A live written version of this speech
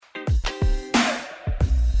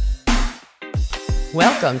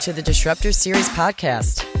Welcome to the Disruptor Series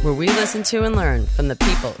podcast, where we listen to and learn from the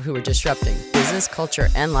people who are disrupting business, culture,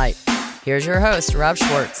 and life. Here's your host, Rob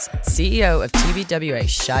Schwartz, CEO of TBWA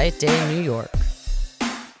Chiat Day, New York.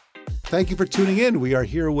 Thank you for tuning in. We are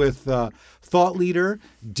here with thought leader,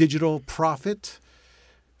 digital prophet,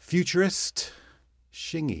 futurist,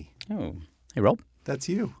 Shingy. Oh, hey Rob. That's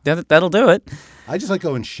you. That'll do it. I just like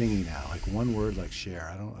going Shingy now, like one word, like share.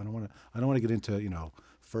 I don't want to get into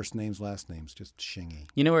first names, last names, just Shingy.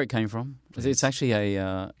 You know where it came from? It's actually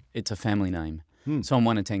it's a family name. So I'm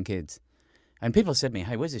one of 10 kids, and people have said to me,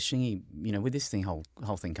 "Hey, where's this Shingy? Where'd this whole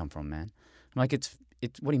thing come from, man?" I'm like, it's.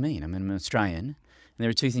 What do you mean? I'm an Australian, and there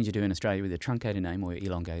are two things you do in Australia: either truncate a name or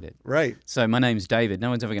elongate it. Right. So my name's David. No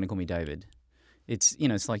one's ever going to call me David. It's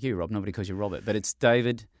it's like you, Rob. Nobody calls you Robert, but it's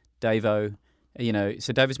David, Davo.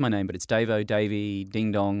 So David's my name, but it's Davo, Davey,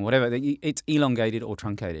 Ding Dong, whatever. It's elongated or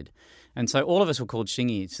truncated. And so all of us were called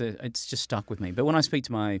Shingy. It's just stuck with me. But when I speak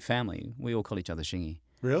to my family, we all call each other Shingy.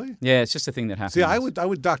 Really? Yeah, it's just a thing that happens. See, I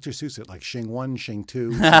would Dr. Seuss it, like Shing 1, Shing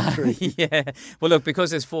 2, Shing 3. Yeah. Well, look,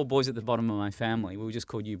 because there's 4 boys at the bottom of my family, we were just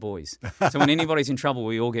called you boys. So when anybody's in trouble,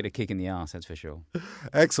 we all get a kick in the ass, that's for sure.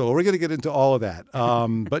 Excellent. We're going to get into all of that.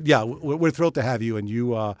 But yeah, we're thrilled to have you. And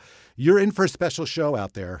you're in for a special show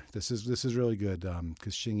out there. This is really good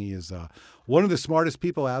because Shingy is one of the smartest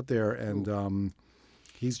people out there. And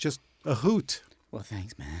he's just a hoot. Well,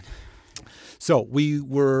 thanks, man. So we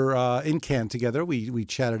were in Cannes together. We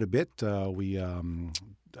chatted a bit. We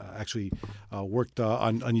actually worked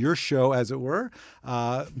on your show, as it were.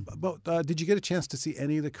 But did you get a chance to see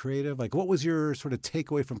any of the creative? Like, what was your sort of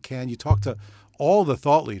takeaway from Cannes? You talked to all the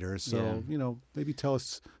thought leaders, so maybe tell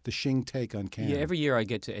us the Shing take on Cannes. Yeah, every year I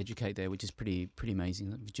get to educate there, which is pretty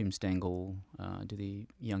amazing. Jim Stengel, do the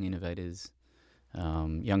young innovators,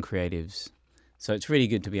 young creatives. So it's really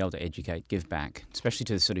good to be able to educate, give back, especially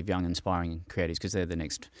to the sort of young, inspiring creatives, because they're the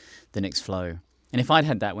next flow. And if I'd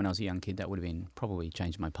had that when I was a young kid, that would have been probably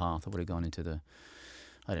changed my path. I would have gone into the,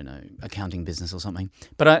 accounting business or something.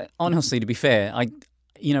 But honestly, to be fair,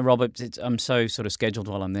 Robert, I'm so sort of scheduled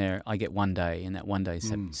while I'm there. I get one day, and that one day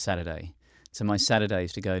is Saturday. So my Saturday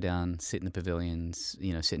is to go down, sit in the pavilions,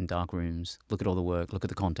 sit in dark rooms, look at all the work, look at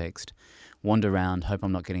the context, wander around, hope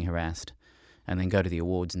I'm not getting harassed. And then go to the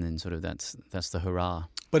awards, and then sort of that's the hurrah.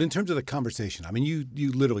 But in terms of the conversation, I mean,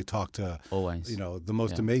 you literally talk to always the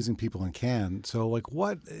most amazing people in Cannes. So like,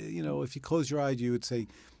 what if you close your eyes, you would say,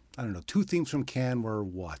 I don't know, 2 themes from Cannes were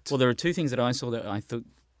what? Well, there are 2 things that I saw that I thought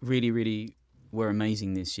really, really were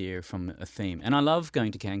amazing this year from a theme. And I love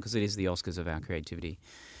going to Cannes because it is the Oscars of our creativity.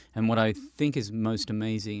 And what I think is most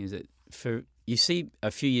amazing is that you see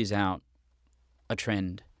a few years out a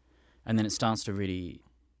trend, and then it starts to really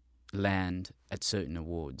land at certain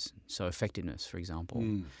awards. So effectiveness, for example.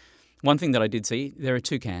 One thing that I did see, there are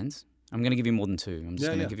 2 Cannes. I'm going to give you more than 2. I'm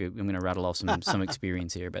going to rattle off some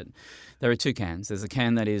experience here, but there are 2 Cannes. There's a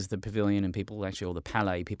Cannes that is the pavilion, and people actually, or the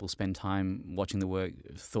Palais, people spend time watching the work,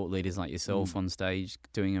 thought leaders like yourself on stage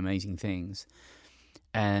doing amazing things.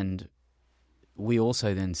 And we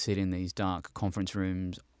also then sit in these dark conference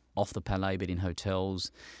rooms off the Palais, but in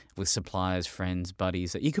hotels with suppliers, friends,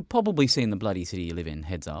 buddies that you could probably see in the bloody city you live in,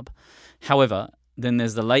 heads up. However, then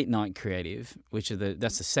there's the late night creative,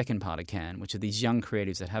 that's the second part of Cannes, which are these young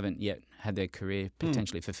creatives that haven't yet had their career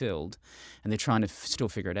potentially fulfilled, and they're trying to still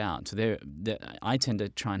figure it out. So I tend to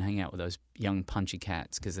try and hang out with those young punchy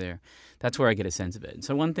cats because that's where I get a sense of it. And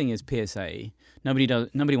so one thing is PSA.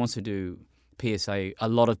 Nobody wants to do PSA, a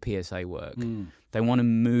lot of PSA work. They want to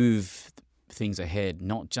move things ahead,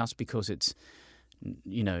 not just because it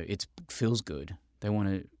feels good. They want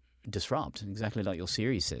to disrupt, exactly like your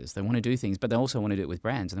series says. They want to do things, but they also want to do it with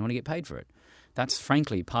brands, and they want to get paid for it. That's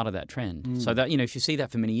frankly part of that trend. So that if you see that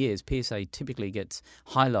for many years, PSA typically gets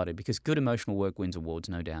highlighted because good emotional work wins awards,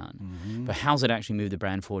 no doubt. But how's it actually move the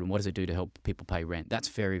brand forward, and what does it do to help people pay rent? That's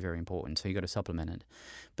very, very important. So you've got to supplement it.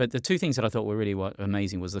 But the 2 things that I thought were really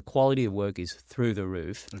amazing was the quality of work is through the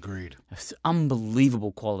roof. Agreed. It's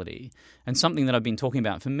unbelievable quality. And something that I've been talking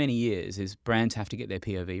about for many years is brands have to get their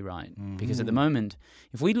POV right. Because at the moment,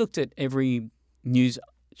 if we looked at every news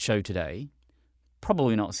show today,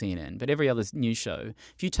 probably not CNN, but every other news show,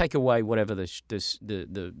 if you take away whatever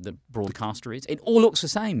the broadcaster is, it all looks the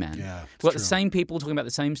same, man. Yeah, we've got the same people talking about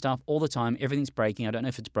the same stuff all the time. Everything's breaking. I don't know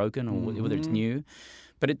if it's broken or whether it's new,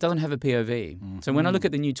 but it doesn't have a POV. So when I look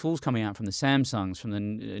at the new tools coming out from the Samsungs, from the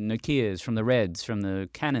Nokias, from the Reds, from the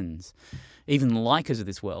Canons, even the Leicas of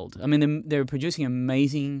this world, I mean, they're producing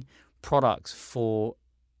amazing products for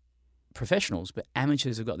professionals, but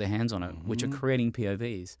amateurs have got their hands on it, which are creating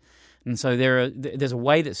POVs. And so there's a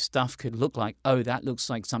way that stuff could look like, oh, that looks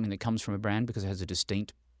like something that comes from a brand because it has a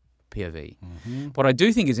distinct POV. What I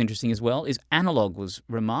do think is interesting as well is analog was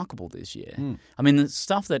remarkable this year. I mean, the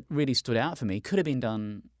stuff that really stood out for me could have been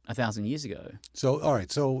done 1,000 years ago. So, all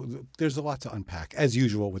right. So there's a lot to unpack, as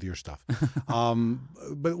usual with your stuff.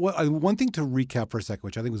 But one thing to recap for a second,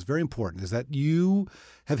 which I think was very important, is that you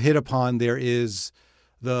have hit upon there is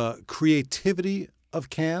the creativity of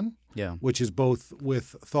Cannes, which is both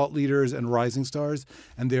with thought leaders and rising stars,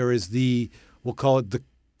 and there is we'll call it the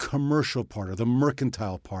commercial part or the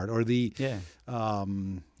mercantile part or the I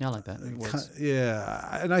like that.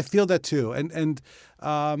 And I feel that too. And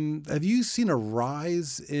have you seen a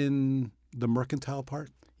rise in the mercantile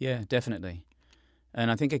part? Yeah, definitely. And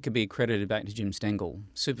I think it could be credited back to Jim Stengel,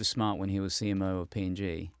 super smart when he was CMO of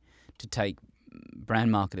P&G, to take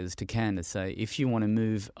brand marketers to Cannes to say, if you want to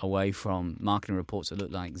move away from marketing reports that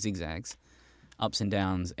look like zigzags, ups and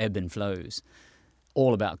downs, ebb and flows,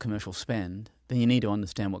 all about commercial spend, then you need to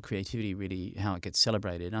understand what creativity really, how it gets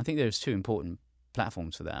celebrated. And I think there's two important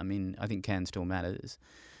platforms for that. I mean, I think Cannes still matters.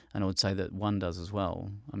 And I would say that One does as well.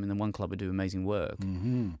 I mean, the One Club would do amazing work.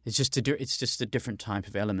 It's just a different type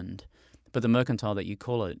of element. But the mercantile that you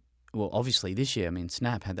call it, well, obviously this year, I mean,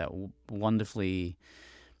 Snap had that wonderfully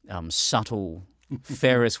subtle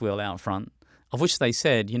Ferris wheel out front, of which they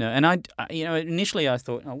said, and initially I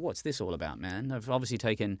thought, oh, what's this all about, man? They've obviously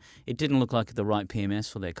it didn't look like the right PMS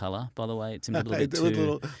for their colour, by the way. It seemed a little bit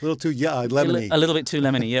too... little too lemony. A little bit too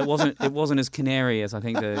lemony, yeah. It wasn't as canary as I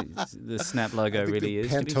think the Snap logo really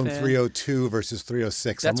is, Pantone to be fair. 302 versus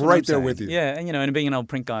 306. That's I'm right there with you. Yeah, and being an old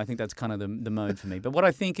print guy, I think that's kind of the mode for me. But what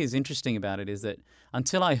I think is interesting about it is that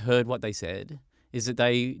until I heard what they said, is that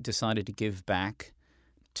they decided to give back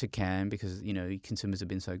to Cannes because, consumers have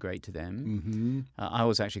been so great to them. I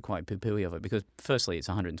was actually quite poo-pooey of it because, firstly, it's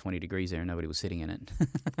 120 degrees there and nobody was sitting in it.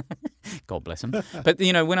 God bless them. But,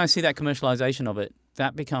 when I see that commercialization of it,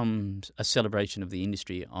 that becomes a celebration of the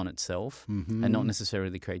industry on itself and not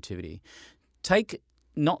necessarily the creativity. Take,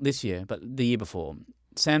 not this year, but the year before,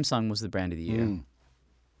 Samsung was the brand of the year.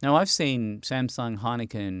 Now, I've seen Samsung,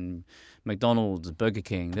 Heineken, McDonald's, Burger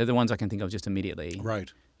King. They're the ones I can think of just immediately. Right.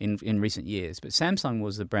 In recent years. But Samsung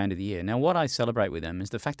was the brand of the year. Now, what I celebrate with them is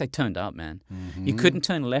the fact they turned up, man. You couldn't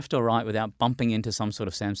turn left or right without bumping into some sort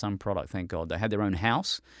of Samsung product, thank God. They had their own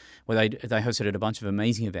house where they hosted a bunch of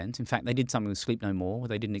amazing events. In fact, they did something with Sleep No More where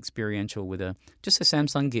they did an experiential with just a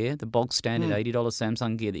Samsung Gear, the bog standard $80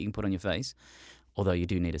 Samsung Gear that you can put on your face, although you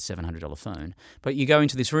do need a $700 phone. But you go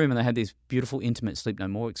into this room and they had this beautiful, intimate Sleep No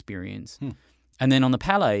More experience. And then on the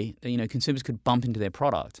Palais, consumers could bump into their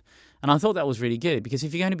product. And I thought that was really good because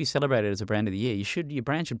if you're going to be celebrated as a brand of the year, your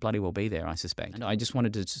brand should bloody well be there, I suspect. And I just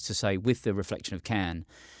wanted to say, with the reflection of Cannes,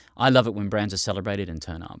 I love it when brands are celebrated and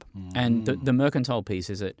turn up. And the mercantile piece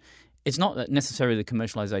is that it's not necessarily the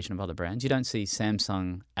commercialization of other brands. You don't see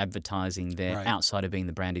Samsung advertising there outside of being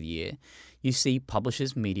the brand of the year. You see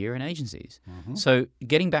publishers, media, and agencies. So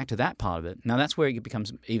getting back to that part of it, now that's where it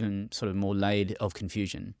becomes even sort of more laid of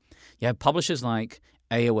confusion. You have publishers like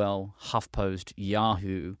AOL, HuffPost,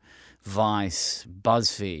 Yahoo, Vice,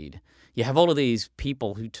 BuzzFeed. You have all of these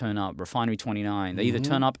people who turn up, Refinery 29. They either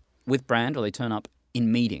turn up with brand or they turn up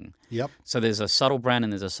in meeting. Yep. So there's a subtle brand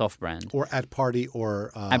and there's a soft brand. Or at party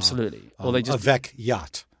or... Absolutely. Or they just... Avec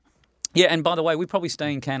yacht. Yeah, and by the way, we probably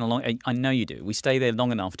stay in Cannes I know you do. We stay there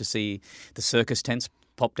long enough to see the circus tents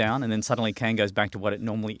pop down, and then suddenly Cannes goes back to what it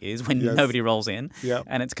normally is when nobody rolls in. Yep.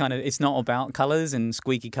 And it's not about colours and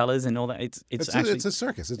squeaky colours and all that. It's a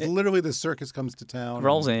circus. It's literally the circus comes to town.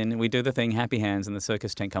 Rolls in, we do the thing, happy hands, and the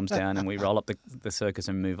circus tent comes down, and we roll up the circus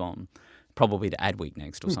and move on. Probably to Adweek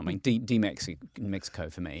next or something. Mexico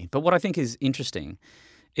for me. But what I think is interesting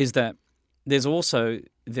is that there's also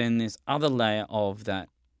then this other layer of that,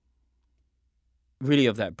 really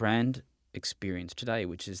of that brand experience today,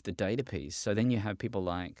 which is the data piece. So then you have people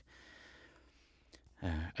like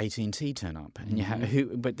AT&T turn up, and you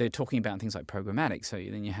have but they're talking about things like programmatic. So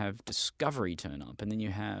then you have Discovery turn up, and then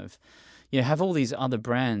you have all these other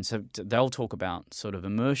brands. So they'll talk about sort of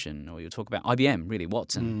immersion, or you'll talk about IBM, really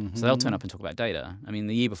Watson. So they'll turn up and talk about data. I mean,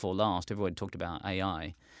 the year before last, everyone talked about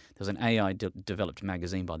AI. There was an AI developed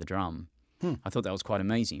magazine by The Drum. I thought that was quite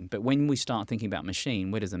amazing. But when we start thinking about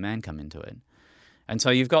machine, where does the man come into it? And so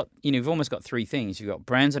you've almost got three things. You've got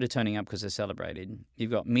brands that are turning up because they're celebrated.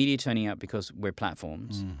 You've got media turning up because we're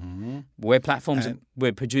platforms. We're platforms.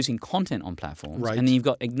 We're producing content on platforms. Right. And then you've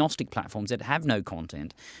got agnostic platforms that have no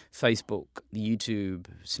content. Facebook, YouTube,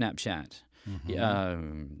 Snapchat,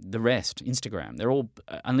 the rest, Instagram. They're all,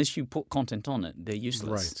 unless you put content on it, they're useless.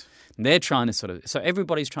 Right. They're trying to so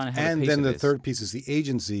everybody's trying to have a piece of this. And then the third piece is the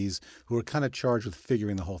agencies who are kind of charged with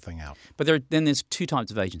figuring the whole thing out. But then there's two types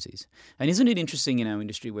of agencies. And isn't it interesting in our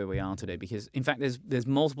industry where we are today? Because, in fact, there's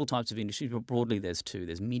multiple types of industries, but broadly there's two.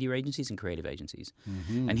 There's media agencies and creative agencies.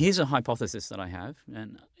 And here's a hypothesis that I have,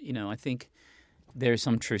 and, I think there is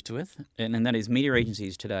some truth to it, and that is media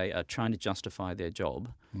agencies today are trying to justify their job.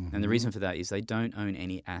 And the reason for that is they don't own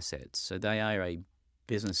any assets. So they are a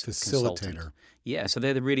business consultant. Facilitator. Yeah, so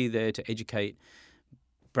they're really there to educate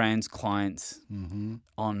brands, clients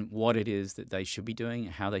on what it is that they should be doing,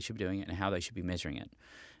 how they should be doing it, and how they should be measuring it.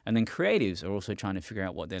 And then creatives are also trying to figure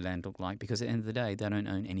out what their land look like, because at the end of the day, they don't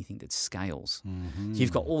own anything that scales. So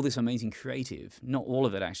you've got all this amazing creative. Not all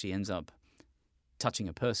of it actually ends up touching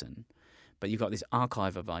a person, but you've got this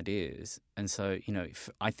archive of ideas. And so,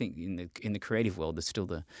 I think in the creative world, there's still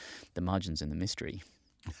the margins and the mystery.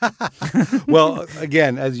 Well,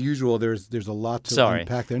 again, as usual, there's a lot to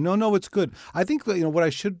unpack there. No, it's good. I think what I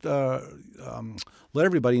should let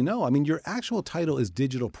everybody know. I mean, your actual title is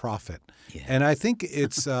Digital Prophet, and I think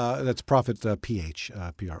it's that's Prophet PH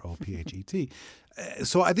PROPHET.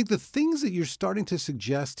 So I think the things that you're starting to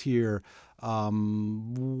suggest here.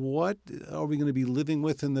 What are we going to be living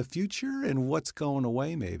with in the future, and what's going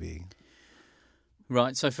away, maybe?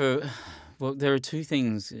 Right. So there are two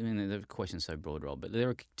things. I mean, the question's so broad, Rob, but there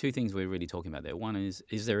are two things we're really talking about there. One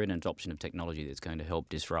is there an adoption of technology that's going to help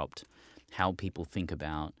disrupt how people think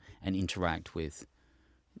about and interact with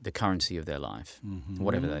the currency of their life,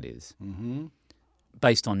 whatever that is,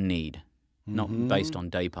 based on need, not based on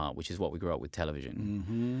day part, which is what we grew up with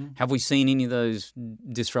television. Have we seen any of those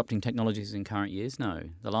disrupting technologies in current years? No.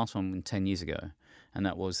 The last one 10 years ago, and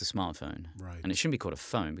that was the smartphone. Right. And it shouldn't be called a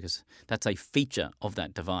phone because that's a feature of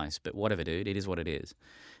that device. But whatever, dude, it is what it is.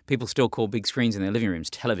 People still call big screens in their living rooms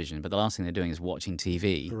television, but the last thing they're doing is watching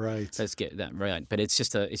TV. Right. Let's get that right. But it's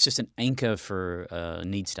just an anchor for a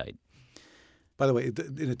need state. By the way,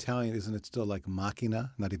 in Italian, isn't it still like macchina,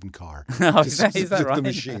 not even car? Oh, is that right? The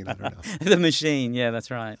machine, I don't know. The machine, yeah, that's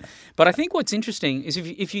right. But I think what's interesting is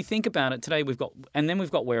if you think about it today, we've got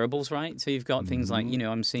wearables, right? So you've got things like,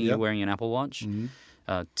 I'm seeing you wearing an Apple Watch.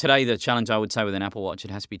 Today, the challenge I would say with an Apple Watch, it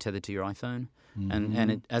has to be tethered to your iPhone.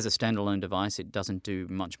 And it, as a standalone device, it doesn't do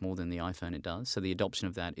much more than the iPhone it does. So the adoption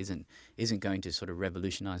of that isn't going to sort of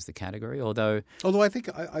revolutionize the category. Although I think,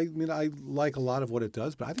 I like a lot of what it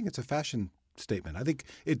does, but I think it's a fashion statement. I think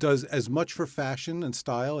it does as much for fashion and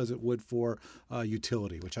style as it would for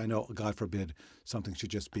utility, which I know, God forbid, something should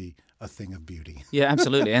just be a thing of beauty. Yeah,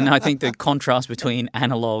 absolutely. And I think the contrast between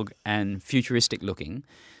analog and futuristic looking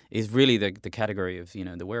is really the category of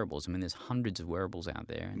the wearables. I mean, there's hundreds of wearables out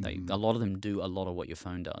there, and a lot of them do a lot of what your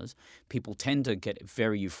phone does. People tend to get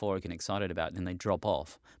very euphoric and excited about it, and then they drop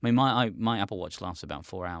off. I mean, my Apple Watch lasts about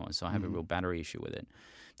 4 hours, so I have a real battery issue with it.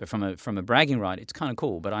 But from a bragging right, it's kind of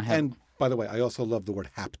cool. But I have. And by the way, I also love the word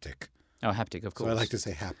haptic. Oh, haptic, of course. So I like to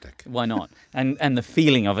say haptic. Why not? And the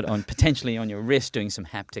feeling of it potentially on your wrist doing some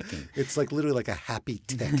hapticking. It's literally like a happy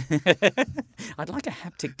tick. I'd like a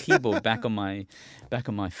haptic keyboard back on my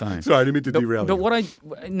phone. Sorry, I didn't mean to derail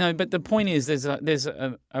you. But the point is there's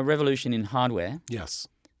a revolution in hardware. Yes.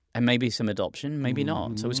 And maybe some adoption, maybe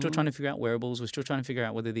not. So we're still trying to figure out wearables. We're still trying to figure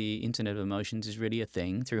out whether the Internet of Emotions is really a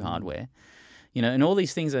thing through hardware. And all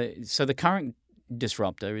these things are. So the current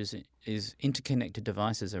disruptor is interconnected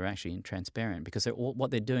devices are actually transparent because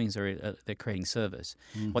what they're doing is they're creating service.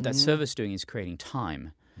 What that service is doing is creating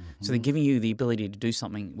time. So they're giving you the ability to do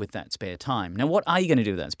something with that spare time. Now, what are you going to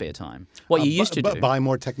do with that spare time? What you used to do? Buy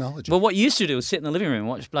more technology. Well, what you used to do was sit in the living room and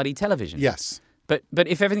watch bloody television. Yes. But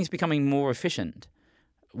if everything's becoming more efficient,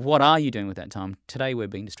 what are you doing with that time? Today, we're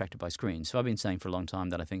being distracted by screens. So I've been saying for a long time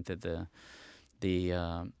that I think that the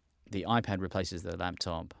iPad replaces the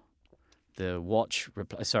laptop. The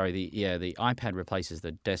iPad replaces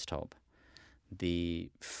the desktop. The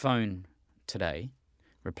phone today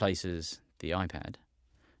replaces the iPad,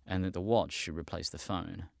 and that the watch should replace the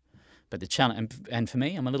phone. But the challenge, and for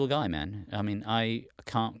me, I'm a little guy, man. I mean, I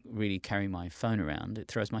can't really carry my phone around. It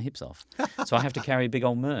throws my hips off. So I have to carry a big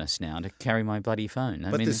old Merce now to carry my bloody phone.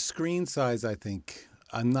 But the screen size, I think,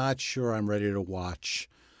 I'm not sure I'm ready to watch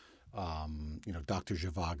Dr.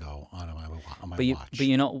 Zhivago on my watch. But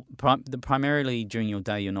you're not primarily during your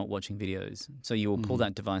day. You're not watching videos, so you will pull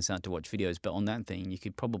that device out to watch videos. But on that thing, you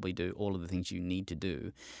could probably do all of the things you need to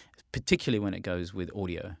do, particularly when it goes with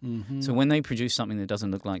audio. So when they produce something that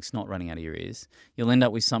doesn't look like snot running out of your ears, you'll end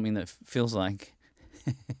up with something that feels like.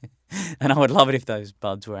 And I would love it if those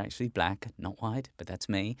buds were actually black, not white. But that's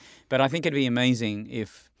me. But I think it'd be amazing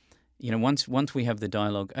if once we have the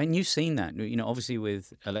dialogue, and you've seen that, obviously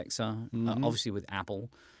with Alexa, obviously with Apple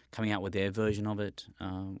coming out with their version of it.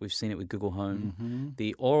 We've seen it with Google Home.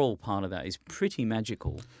 The oral part of that is pretty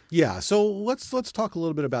magical. Yeah, so let's talk a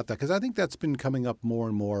little bit about that, because I think that's been coming up more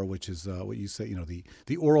and more, which is what you say,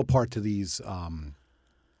 the oral part to these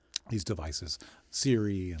devices,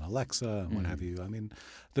 Siri and Alexa and what have you. I mean,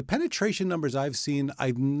 the penetration numbers I've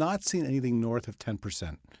not seen anything north of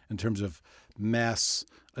 10% in terms of mass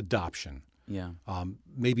adoption. Yeah.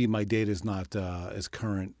 Maybe my data is not as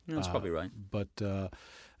current. That's probably right. But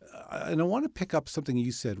and I want to pick up something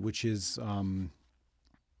you said, which is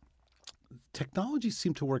technology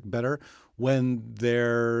seem to work better when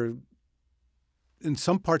they're in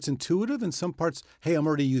some parts intuitive, in some parts, hey, I'm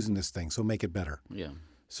already using this thing, so make it better. Yeah.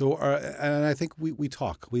 So, and I think we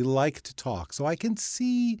talk. We like to talk. So I can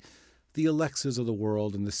see the Alexas of the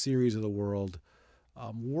world and the Siris of the world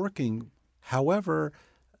working. However,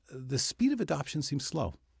 the speed of adoption seems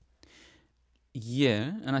slow.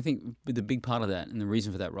 Yeah, and I think the big part of that, and the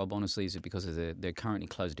reason for that, Rob, honestly, is because of they're currently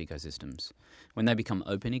closed ecosystems. When they become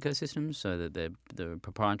open ecosystems, so that the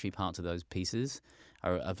proprietary parts of those pieces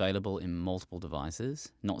are available in multiple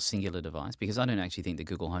devices, not singular device, because I don't actually think the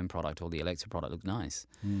Google Home product or the Alexa product look nice.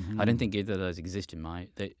 I don't think either of those exist in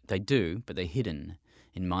they do, but they're hidden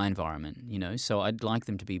in my environment, so I'd like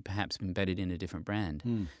them to be perhaps embedded in a different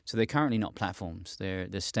brand. So they're currently not platforms. They're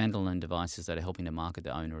standalone devices that are helping to market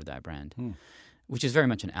the owner of that brand, which is very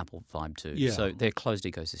much an Apple vibe too. Yeah. So they're closed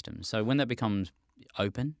ecosystems. So when that becomes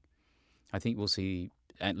open, I think we'll see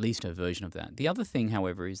at least a version of that. The other thing,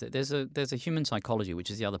 however, is that there's a human psychology,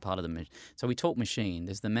 which is the other part of the so we talk machine,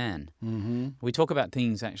 there's the man. We talk about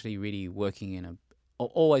things actually really working in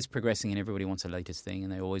always progressing, and everybody wants the latest thing,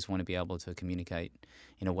 and they always want to be able to communicate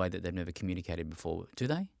in a way that they've never communicated before. Do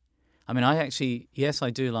they? I mean, yes, I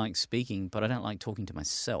do like speaking, but I don't like talking to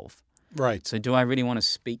myself. Right. So do I really want to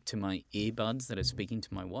speak to my earbuds that are speaking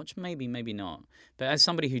to my watch? Maybe, maybe not. But as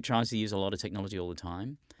somebody who tries to use a lot of technology all the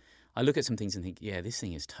time, I look at some things and think, yeah, this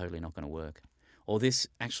thing is totally not going to work. Or this,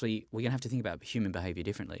 actually, we're going to have to think about human behavior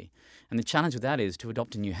differently. And the challenge with that is to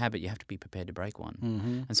adopt a new habit, you have to be prepared to break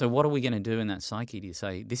one. And so what are we going to do in that psyche to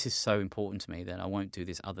say, this is so important to me that I won't do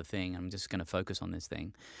this other thing. I'm just going to focus on this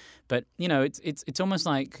thing. But, it's almost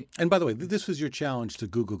like... And by the way, this was your challenge to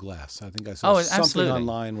Google Glass. I think I saw something absolutely.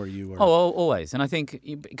 online where you were... Oh, always. And I think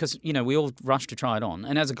because, we all rush to try it on.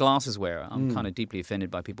 And as a glasses wearer, I'm kind of deeply offended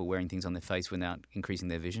by people wearing things on their face without increasing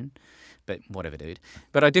their vision. But whatever, dude.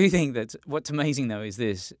 But I do think that what's amazing, though, is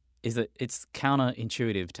that it's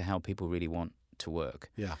counterintuitive to how people really want to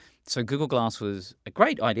work. Yeah. So Google Glass was a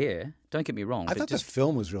great idea. Don't get me wrong. I thought the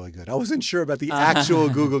film was really good. I wasn't sure about the actual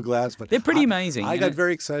Google Glass, but they're pretty amazing. I got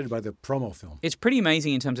very excited by the promo film. It's pretty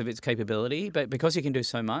amazing in terms of its capability, but because you can do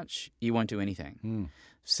so much, you won't do anything.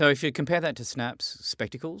 So if you compare that to Snap's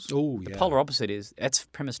spectacles, the polar opposite is that's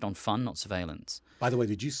premised on fun, not surveillance. By the way,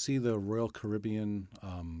 did you see the Royal Caribbean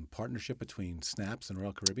partnership between Snaps and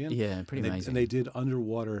Royal Caribbean? Yeah, pretty amazing. And they did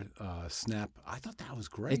underwater Snap. I thought that was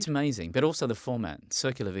great. It's amazing, but also the format,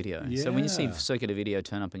 circular video. Yeah. So when you see circular video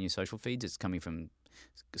turn up on your social feeds, it's coming from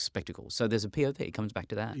spectacles. So there's a POV. It comes back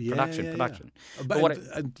to that. Production.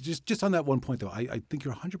 But just on that one point, though, I think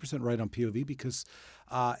you're 100% right on POV because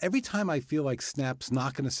every time I feel like Snap's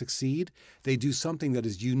not going to succeed, they do something that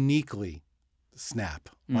is uniquely Snap,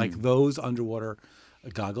 like those underwater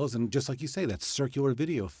goggles. And just like you say, that circular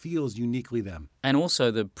video feels uniquely them. And also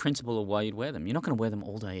the principle of why you'd wear them. You're not going to wear them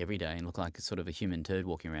all day, every day and look like sort of a human turd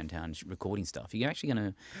walking around town recording stuff. You're actually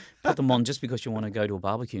going to put them on just because you want to go to a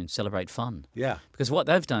barbecue and celebrate fun. Yeah. Because what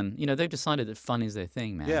they've done, they've decided that fun is their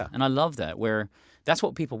thing, man. Yeah. And I love that, where that's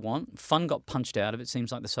what people want. Fun got punched out of it,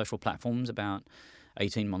 seems like the social platforms about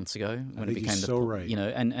 18 months ago when it became right.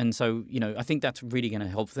 And so I think that's really going to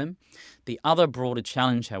help them. The other broader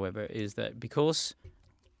challenge, however, is that because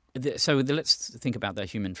let's think about that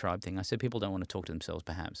human tribe thing. I said people don't want to talk to themselves,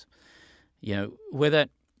 perhaps. Where that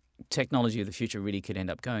technology of the future really could end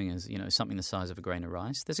up going is something the size of a grain of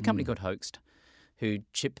rice. There's a company called Hoaxed who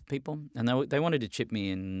chip people, and they wanted to chip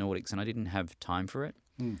me in Nordics, and I didn't have time for it.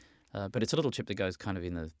 But it's a little chip that goes kind of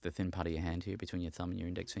in the thin part of your hand here between your thumb and your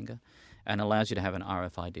index finger and allows you to have an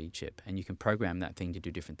RFID chip. And you can program that thing to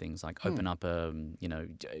do different things like open up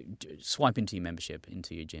swipe into your membership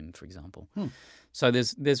into your gym, for example. So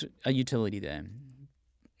there's a utility there.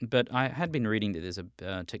 But I had been reading that there's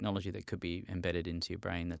a technology that could be embedded into your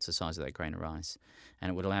brain that's the size of that grain of rice.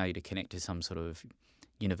 And it would allow you to connect to some sort of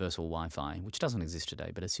universal Wi-Fi, which doesn't exist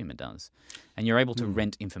today, but assume it does. And you're able to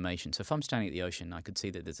rent information. So if I'm standing at the ocean, I could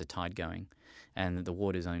see that there's a tide going and the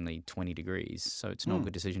water is only 20 degrees, so it's not a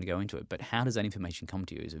good decision to go into it. But how does that information come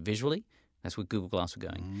to you? Is it visually? That's where Google Glass were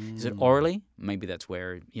going. Is it orally? Maybe that's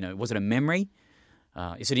where, was it a memory?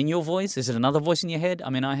 Is it in your voice? Is it another voice in your head? I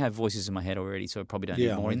mean, I have voices in my head already, so I probably don't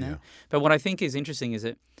need more in there. But what I think is interesting is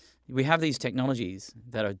that we have these technologies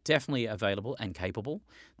that are definitely available and capable.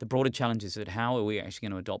 The broader challenge is that how are we actually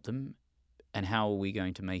going to adopt them, and how are we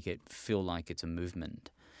going to make it feel like it's a movement?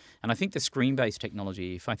 And I think the screen-based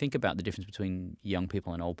technology, if I think about the difference between young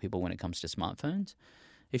people and old people when it comes to smartphones,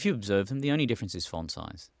 if you observe them, the only difference is font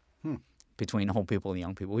size between old people and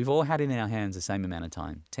young people. We've all had it in our hands the same amount of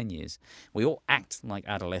time, 10 years. We all act like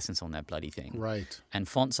adolescents on that bloody thing. Right. And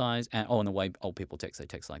font size, and the way old people text, they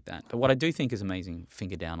text like that. But what I do think is amazing,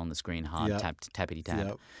 finger down on the screen, hard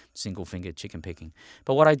tappity-tap, single finger chicken picking.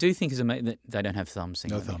 But what I do think is amazing, that they don't have thumbs.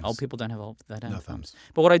 No thumbs. Old people don't have thumbs.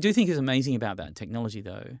 But what I do think is amazing about that technology,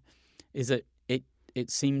 though, is that it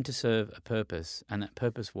seemed to serve a purpose, and that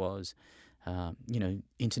purpose was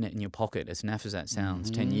internet in your pocket, as naff as that sounds,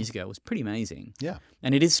 10 years ago was pretty amazing. Yeah.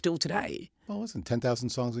 And it is still today. Well, listen, 10,000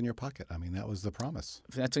 songs in your pocket. I mean, that was the promise.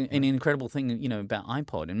 That's an incredible thing, about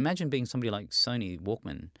iPod. And imagine being somebody like Sony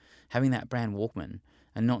Walkman, having that brand Walkman,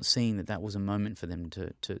 and not seeing that was a moment for them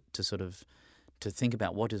to sort of to think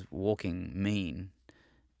about what does walking mean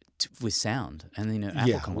with sound. And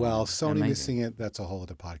Apple Sony amazing. missing it, that's a whole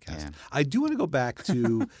other podcast. Yeah. I do want to go back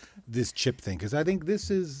to this chip thing, because I think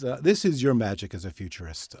this is your magic as a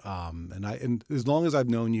futurist. And as long as I've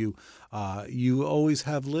known you, you always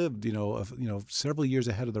have lived several years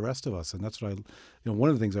ahead of the rest of us, and that's what one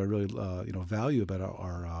of the things I really value about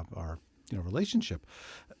our relationship.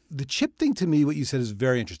 The chip thing, to me, what you said is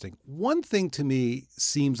very interesting. One thing to me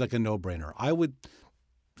seems like a no-brainer. I would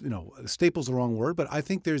staple's the wrong word, but I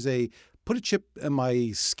think there's put a chip in my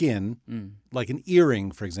skin, like an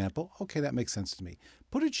earring, for example. Okay, that makes sense to me.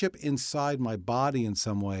 Put a chip inside my body in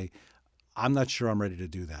some way. I'm not sure I'm ready to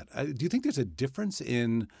do that. Do you think there's a difference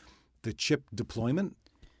in the chip deployment?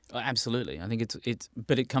 Oh, absolutely. I think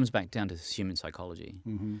but it comes back down to human psychology.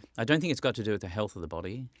 Mm-hmm. I don't think it's got to do with the health of the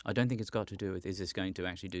body. I don't think it's got to do with, is this going to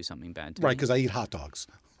actually do something bad to me? Right, because I eat hot dogs.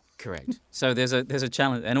 Correct. So there's a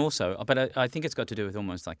challenge, and also, but I think it's got to do with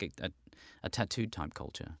almost like a tattoo type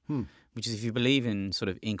culture, which is if you believe in sort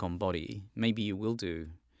of ink on body, maybe you'll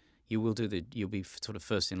be sort of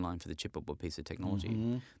first in line for the chipable piece of technology.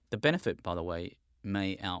 Mm-hmm. The benefit, by the way,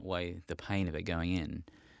 may outweigh the pain of it going in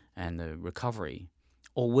and the recovery,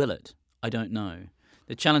 or will it? I don't know.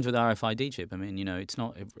 The challenge with RFID chip, I mean, it's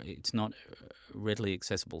not readily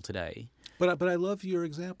accessible today. But I love your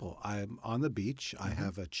example. I'm on the beach. I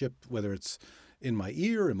have a chip, whether it's in my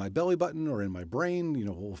ear, in my belly button, or in my brain.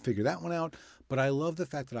 We'll figure that one out. But I love the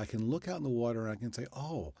fact that I can look out in the water and I can say,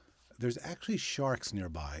 oh, there's actually sharks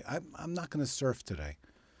nearby. I'm not going to surf today.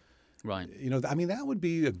 Right. I mean, that would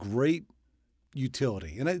be a great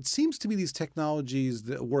utility. And it seems to me these technologies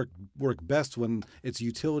that work best when it's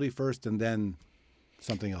utility first and then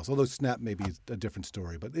something else. Although Snap may be a different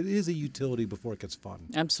story, but it is a utility before it gets fun.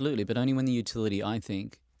 Absolutely, but only when the utility, I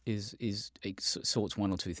think, is sorts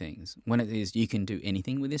one or two things. When it is you can do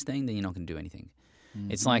anything with this thing, then you're not going to do anything. Mm-hmm.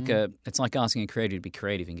 It's like asking a creative to be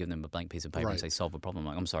creative and giving them a blank piece of paper and say solve a problem.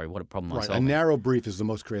 Like, I'm sorry, what a problem am I solving? A narrow brief is the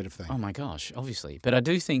most creative thing. Oh my gosh, obviously. But I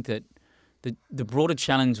do think that the broader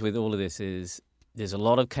challenge with all of this is there's a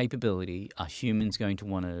lot of capability. Are humans going to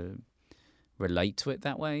want to relate to it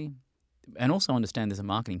that way? And also understand there's a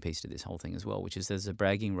marketing piece to this whole thing as well, which is there's a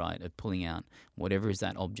bragging right of pulling out whatever is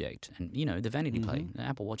that object. And, the vanity plate, the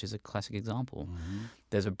Apple Watch is a classic example. Mm-hmm.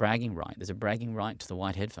 There's a bragging right. There's a bragging right to the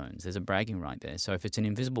white headphones. There's a bragging right there. So if it's an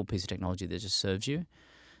invisible piece of technology that just serves you,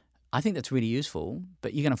 I think that's really useful,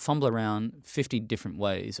 but you're going to fumble around 50 different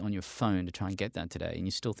ways on your phone to try and get that today, and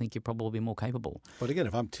you still think you're probably more capable. But again,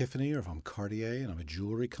 if I'm Tiffany or if I'm Cartier and I'm a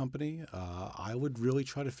jewelry company, I would really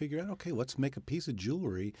try to figure out, okay, let's make a piece of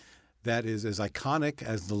jewelry that is as iconic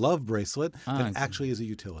as the love bracelet that actually is a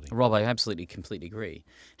utility. Rob, I absolutely, completely agree.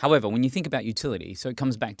 However, when you think about utility, so it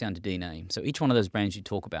comes back down to DNA. So each one of those brands you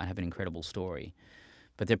talk about have an incredible story,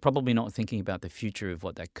 but they're probably not thinking about the future of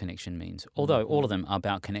what that connection means. Although all of them are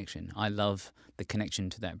about connection. I love the connection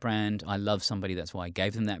to that brand. I love somebody, that's why I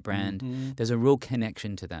gave them that brand. Mm-hmm. There's a real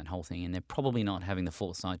connection to that whole thing, and they're probably not having the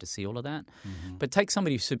foresight to see all of that. Mm-hmm. But take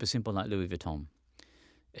somebody super simple like Louis Vuitton.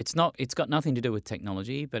 It's got nothing to do with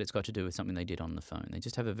technology, but it's got to do with something they did on the phone. They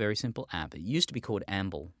just have a very simple app. It used to be called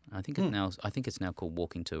Amble. I think it's now called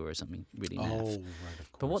Walking Tour or something really naff. Oh, right, of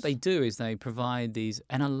course. But what they do is they provide these,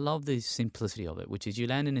 and I love the simplicity of it, which is you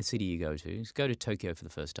land in a city you go to Tokyo for the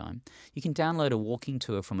first time. You can download a walking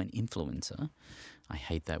tour from an influencer, I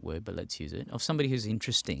hate that word, but let's use it, of somebody who's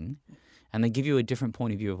interesting, and they give you a different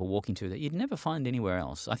point of view of a walking tour that you'd never find anywhere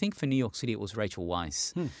else. I think for New York City, it was Rachel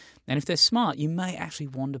Weisz. And if they're smart, you may actually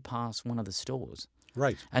wander past one of the stores.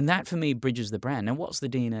 Right. And that, for me, bridges the brand. Now, what's the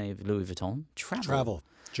DNA of Louis Vuitton? Travel.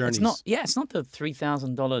 Journeys. It's not the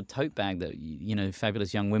 $3,000 tote bag that,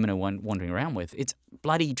 fabulous young women are wandering around with. It's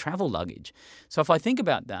bloody travel luggage. So if I think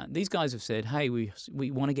about that, these guys have said, hey, we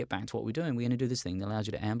want to get back to what we're doing. We're going to do this thing that allows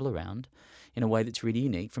you to amble around in a way that's really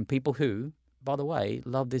unique from people who, by the way,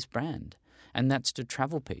 love this brand. And that's the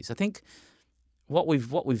travel piece. I think what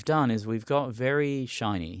we've done is we've got very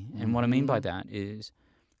shiny. And what I mean by that is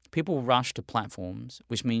people rush to platforms,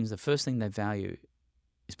 which means the first thing they value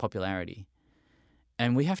is popularity.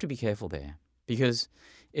 And we have to be careful there, because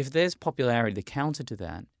if there's popularity, the counter to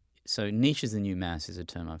that, so niche is the new mass is a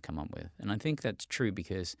term I've come up with. And I think that's true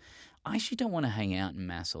because I actually don't want to hang out in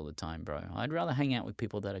mass all the time, bro. I'd rather hang out with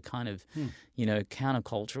people that are kind of,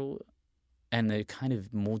 countercultural, and they're kind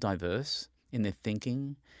of more diverse in their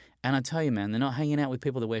thinking. And I tell you, man, they're not hanging out with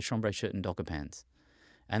people that wear chambray shirt and Docker pants.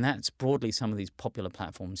 And that's broadly some of these popular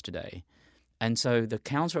platforms today. And so the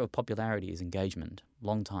counter of popularity is engagement,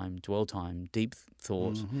 long time, dwell time, deep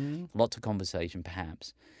thought, lots of conversation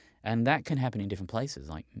perhaps. And that can happen in different places,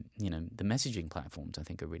 like, the messaging platforms I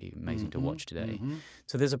think are really amazing to watch today.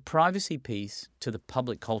 So there's a privacy piece to the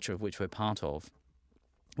public culture of which we're part of,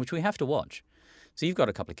 which we have to watch. So you've got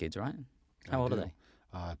a couple of kids, right? How old are they?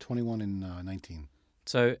 21 and 19.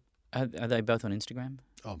 So are they both on Instagram?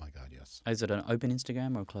 Oh, my God, yes. Is it an open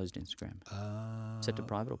Instagram or a closed Instagram? Set to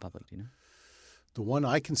private or public, do you know? The one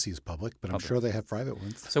I can see is public, but I'm sure they have private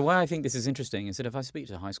ones. So why I think this is interesting is that if I speak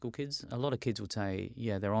to high school kids, a lot of kids will say,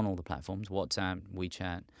 yeah, they're on all the platforms, WhatsApp,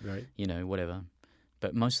 WeChat, right. Whatever.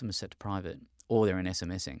 But most of them are set to private, or they're in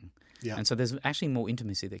SMSing. Yeah. And so there's actually more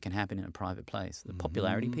intimacy that can happen in a private place. The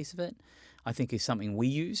popularity piece of it, I think, is something we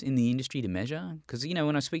use in the industry to measure. Because,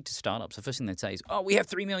 when I speak to startups, the first thing they'd say is, oh, we have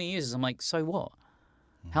 3 million users. I'm like, so what?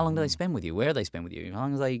 How long do they spend with you? Where do they spend with you? How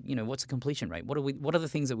long do they, what's the completion rate? What are the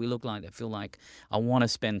things that we look like that feel like I want to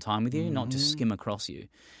spend time with you, not just skim across you?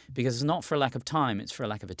 Because it's not for a lack of time, it's for a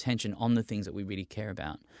lack of attention on the things that we really care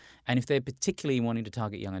about. And if they're particularly wanting to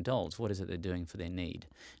target young adults, what is it they're doing for their need?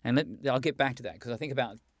 And I'll get back to that because I think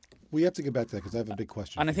about... We have to get back to that because I have a big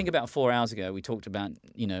question. And I think about 4 hours ago, we talked about,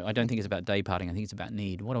 I don't think it's about day parting, I think it's about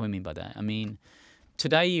need. What do I mean by that? I mean,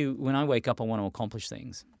 today when I wake up, I want to accomplish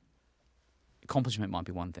things. Accomplishment might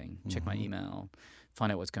be one thing. Check my email,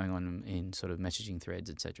 find out what's going on in sort of messaging threads,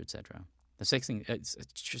 et cetera, et cetera. The second thing, it's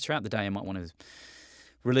throughout the day, I might want to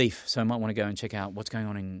relief. So I might want to go and check out what's going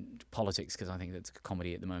on in politics because I think that's a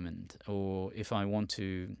comedy at the moment. Or if I want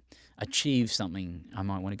to achieve something, I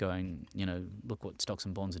might want to go and, look what stocks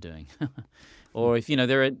and bonds are doing. Or if,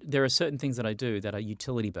 there are certain things that I do that are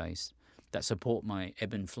utility-based that support my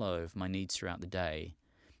ebb and flow of my needs throughout the day.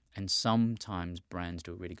 And sometimes brands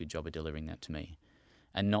do a really good job of delivering that to me.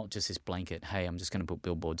 And not just this blanket, hey, I'm just going to put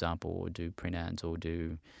billboards up or do print ads or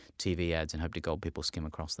do TV ads and hope to God people skim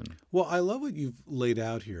across them. Well, I love what you've laid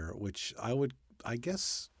out here, which I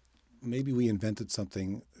guess maybe we invented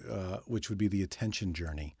something which would be the attention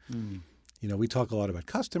journey. We talk a lot about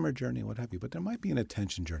customer journey, what have you, but there might be an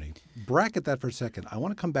attention journey. Bracket that for a second. I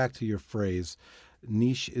want to come back to your phrase,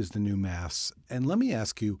 niche is the new mass. And let me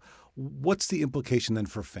ask you, what's the implication then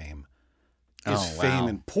for fame? Is fame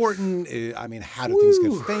important? I mean, how do things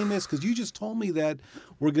get famous? Because you just told me that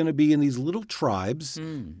we're going to be in these little tribes.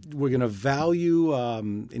 We're going to value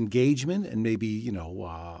engagement and maybe,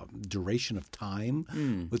 duration of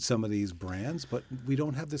time with some of these brands. But we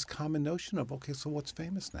don't have this common notion of, okay, so what's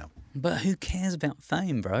famous now? But who cares about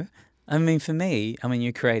fame, bro? I mean, for me,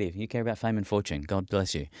 you're creative. You care about fame and fortune. God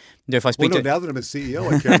bless you. If I speak now that I'm a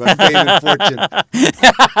CEO, I care about fame and fortune.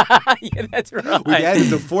 Yeah, that's right. We've added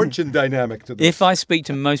the fortune dynamic to this. If I speak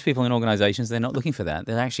to most people in organizations, they're not looking for that.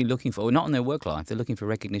 They're actually looking for, not in their work life, they're looking for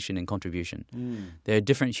recognition and contribution. There are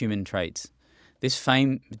different human traits. This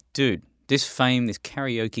fame, this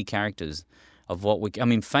karaoke characters of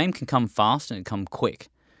fame can come fast and it can come quick.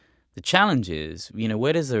 The challenge is,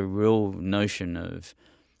 where does the real notion of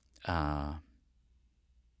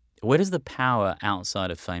where does the power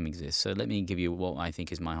outside of fame exist? So let me give you what I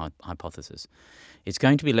think is my hypothesis. It's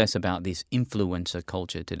going to be less about this influencer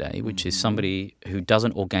culture today, which is somebody who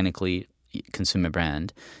doesn't organically consume a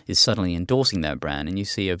brand is suddenly endorsing that brand, and you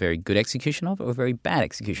see a very good execution of it or a very bad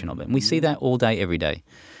execution of it. And we see that all day, every day.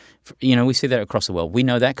 We see that across the world. We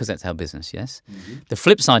know that because that's our business, yes? The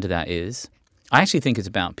flip side of that is I actually think it's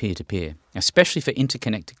about peer-to-peer, especially for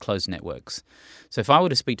interconnected closed networks. So if I were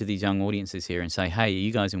to speak to these young audiences here and say, hey, are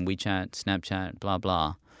you guys in WeChat, Snapchat, blah,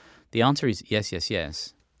 blah, the answer is yes, yes,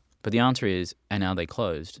 yes. But the answer is, and are they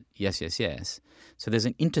closed? Yes, yes, yes. So there's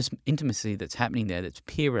an intimacy that's happening there that's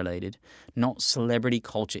peer-related, not celebrity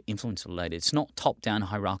culture influence-related. It's not top-down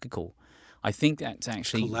hierarchical. I think that's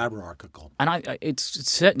actually collaborarchical. And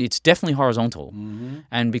it's definitely horizontal. Mm-hmm.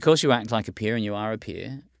 And because you act like a peer and you are a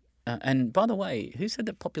peer, and by the way, who said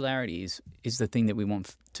that popularity is the thing that we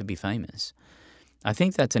want to be famous? I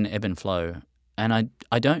think that's an ebb and flow. And I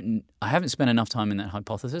haven't spent enough time in that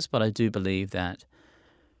hypothesis, but I do believe that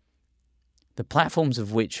the platforms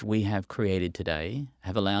of which we have created today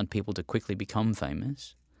have allowed people to quickly become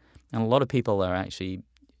famous. And a lot of people are actually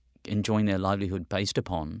enjoying their livelihood based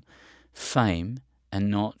upon fame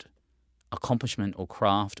and not accomplishment or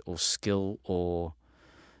craft or skill or...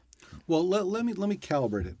 Well, let me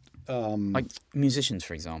calibrate it. Like musicians,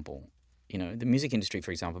 for example. You know, the music industry,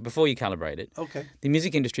 for example, before you calibrate it. Okay. The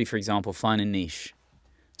music industry, for example, find a niche.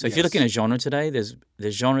 So if Yes. you're looking at genre today, there's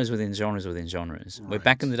genres within genres within genres. Where Right.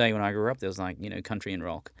 back in the day when I grew up, there was like, you know, country and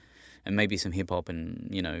rock and maybe some hip hop and,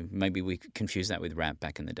 you know, maybe we confuse that with rap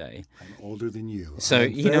back in the day. I'm older than you. So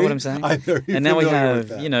you know what I'm saying? I'm very and now we familiar with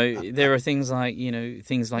have, that. you know, there are things like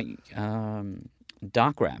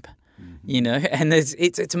dark rap, you know, and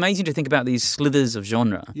it's amazing to think about these slithers of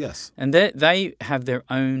genre. Yes. And they have their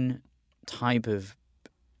own type of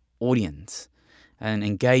audience and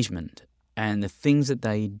engagement, and the things that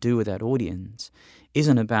they do with that audience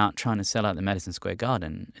isn't about trying to sell out the Madison Square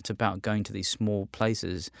Garden. It's about going to these small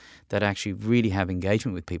places that actually really have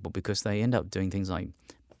engagement with people, because they end up doing things like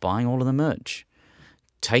buying all of the merch,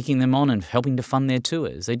 taking them on and helping to fund their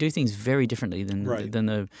tours. They do things very differently than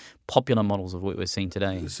the popular models of what we're seeing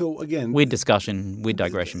today. So again, Weird discussion, weird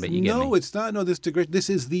digression, but you get me. No, it's not. No, this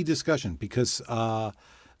is the discussion, because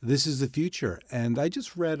this is the future. And I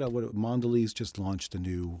just read Mondelez just launched a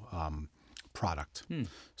new product.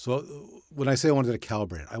 So when I say I wanted to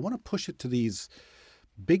calibrate it, I want to push it to these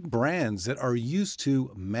big brands that are used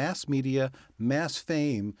to mass media, mass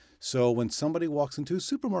fame. So when somebody walks into a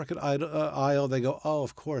supermarket aisle, they go, oh,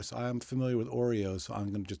 of course, I'm familiar with Oreos, so I'm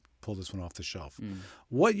going to just pull this one off the shelf.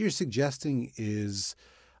 What you're suggesting is,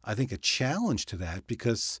 I think, a challenge to that,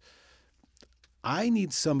 because I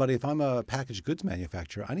need somebody, if I'm a packaged goods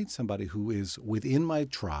manufacturer, I need somebody who is within my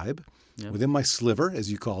tribe, within my sliver,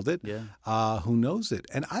 as you called it, who knows it.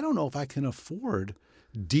 And I don't know if I can afford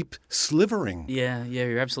deep slivering. Yeah,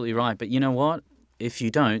 you're absolutely right. But you know what? If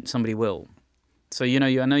you don't, somebody will. So, you know,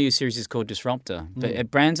 I know your series is called Disruptor, but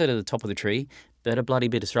at brands that are at the top of the tree, better bloody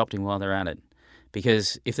be disrupting while they're at it.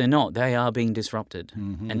 Because if they're not, they are being disrupted.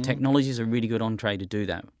 And technology is a really good entree to do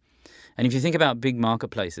that. And if you think about big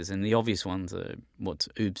marketplaces, and the obvious ones are what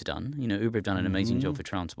Uber's done. You know, Uber have done an amazing job for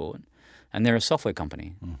transport. And they're a software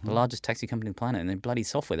company, the largest taxi company on the planet, and they're bloody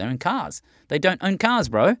software. They own cars. They don't own cars,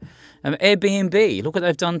 bro. Airbnb, look what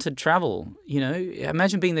they've done to travel. You know,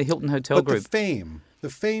 imagine being the Hilton Hotel Group. The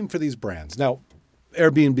fame for these brands. Now,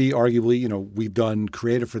 Airbnb, arguably, you know, we've done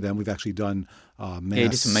creative for them. We've actually done mass. Yeah,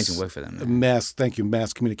 did some amazing work for them.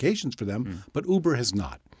 Mass communications for them. But Uber has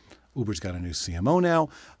not. Uber's got a new CMO now.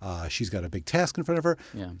 She's got a big task in front of her.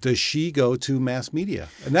 Yeah. Does she go to mass media?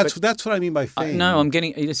 And that's what I mean by fame. No, I'm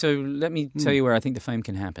getting. So let me tell you where I think the fame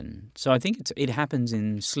can happen. So I think it happens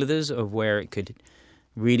in slithers of where it could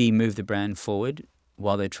really move the brand forward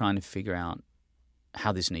while they're trying to figure out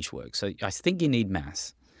how this niche works. So I think you need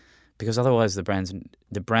mass, because otherwise the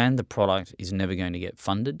product is never going to get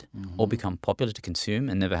funded or become popular to consume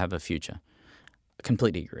and never have a future. I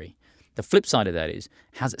completely agree. The flip side of that is,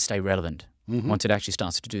 how does it stay relevant once it actually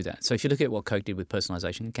starts to do that? So if you look at what Coke did with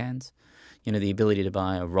personalization cans, you know, the ability to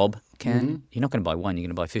buy a Rob can, you're not going to buy one, you're going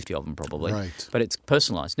to buy 50 of them probably. Right. But it's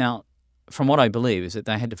personalized. Now, from what I believe is that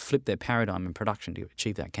they had to flip their paradigm in production to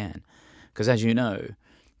achieve that can. Because as you know,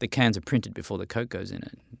 the cans are printed before the Coke goes in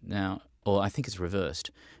it. Now, or I think it's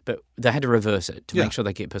reversed. But they had to reverse it to make sure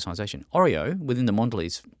they get personalization. Oreo, within the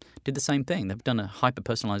Mondelez, did the same thing. They've done a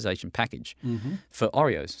hyper-personalization package for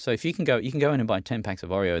Oreos. So if you can go in and buy 10 packs of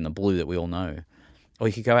Oreo in the blue that we all know. Or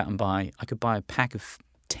you could go out and I could buy a pack of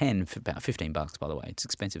 10 for about $15, by the way. It's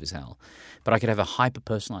expensive as hell. But I could have a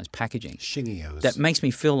hyper-personalized packaging. Shingios. That makes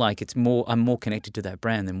me feel like I'm more connected to that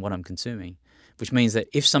brand than what I'm consuming. Which means that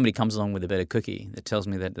if somebody comes along with a better cookie that tells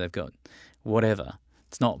me that they've got whatever,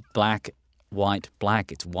 it's not black, white,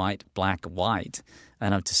 black, it's white, black, white,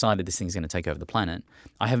 and I've decided this thing's going to take over the planet,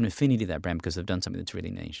 I have an affinity to that brand because they've done something that's really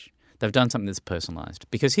niche. They've done something that's personalized.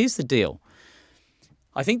 Because here's the deal.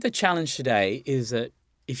 I think the challenge today is that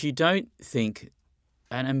if you don't think,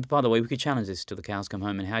 and by the way, we could challenge this till the cows come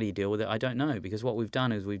home, and how do you deal with it? I don't know, because what we've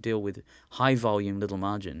done is we deal with high volume, little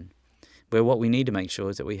margin. where what we need to make sure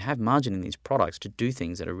is that we have margin in these products to do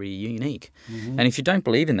things that are really unique. And if you don't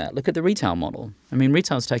believe in that, look at the retail model. I mean,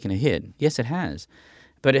 retail's taken a hit. Yes, it has.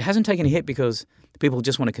 But it hasn't taken a hit because people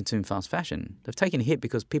just want to consume fast fashion. They've taken a hit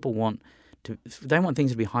because people want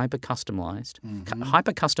things to be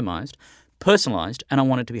hyper-customized, personalized, and I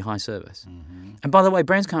want it to be high service. And by the way,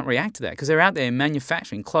 brands can't react to that because they're out there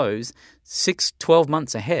manufacturing clothes 6-12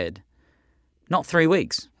 months ahead, not 3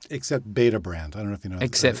 weeks. Except Beta Brand. I don't know if you know.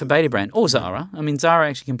 Except for Beta Brand or Zara. I mean, Zara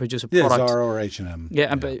actually can produce a product. Yeah, Zara or H&M.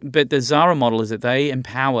 Yeah. But the Zara model is that they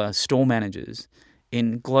empower store managers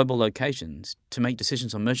in global locations to make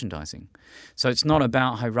decisions on merchandising. So it's not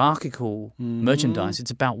about hierarchical merchandise.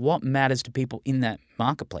 It's about what matters to people in that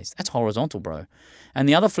marketplace. That's horizontal, bro. And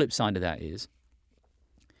the other flip side of that is,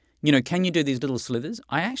 can you do these little slithers?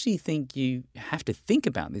 I actually think you have to think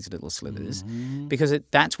about these little slithers because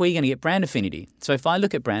that's where you're going to get brand affinity. So if I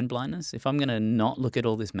look at brand blindness, if I'm going to not look at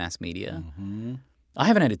all this mass media, I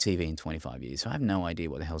haven't had a TV in 25 years, so I have no idea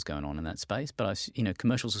what the hell's going on in that space. But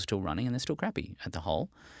commercials are still running and they're still crappy at the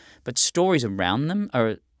whole. But stories around them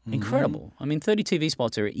are incredible. I mean, 30 TV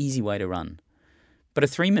spots are an easy way to run, but a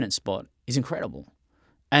 3-minute spot is incredible.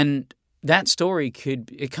 And that story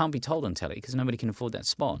can't be told on telly because nobody can afford that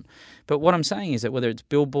spot. But what I'm saying is that whether it's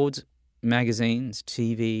billboards, magazines,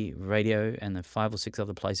 TV, radio, and the 5 or 6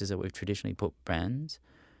 other places that we've traditionally put brands,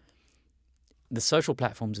 the social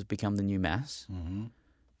platforms have become the new mass.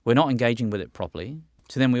 We're not engaging with it properly.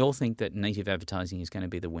 So then we all think that native advertising is going to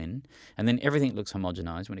be the win. And then everything looks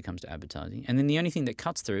homogenized when it comes to advertising. And then the only thing that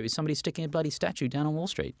cuts through is somebody sticking a bloody statue down on Wall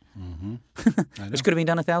Street. Which could have been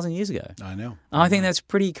done 1,000 years ago. I know. I think that's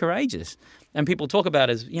pretty courageous. And people talk about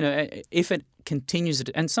it as, if it continues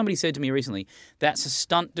to, and somebody said to me recently, that's a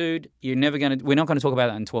stunt, dude. We're not going to talk about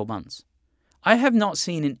that in 12 months. I have not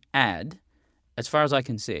seen an ad, as far as I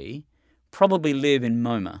can see, probably live in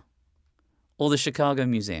MoMA or the Chicago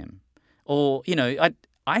Museum. Or,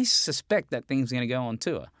 I suspect that thing's going to go on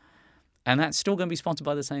tour. And that's still going to be sponsored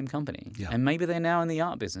by the same company. Yeah. And maybe they're now in the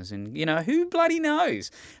art business. And, who bloody knows?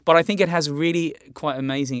 But I think it has really quite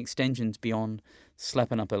amazing extensions beyond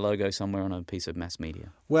slapping up a logo somewhere on a piece of mass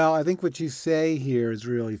media. Well, I think what you say here is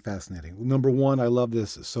really fascinating. Number one, I love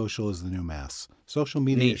this. Social is the new mass. Social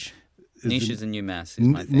media. Niche is the new mass. Is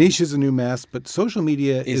my thing. Niche is a new mass, but social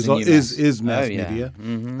media is mass media.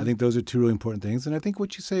 I think those are two really important things. And I think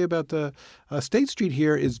what you say about the State Street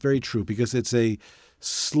here is very true because it's a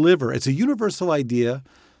sliver. It's a universal idea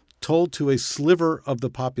told to a sliver of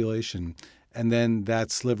the population, and then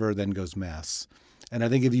that sliver then goes mass. And I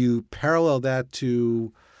think if you parallel that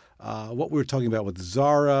to what we were talking about with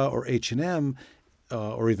Zara or H&M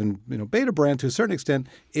or even Beta Brand to a certain extent,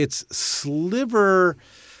 it's sliver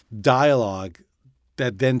dialogue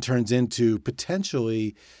that then turns into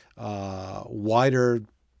potentially wider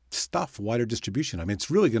stuff, wider distribution. I mean,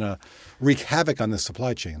 it's really going to wreak havoc on the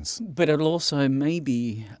supply chains. But it'll also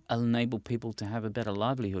maybe enable people to have a better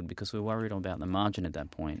livelihood because we're worried about the margin at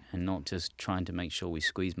that point and not just trying to make sure we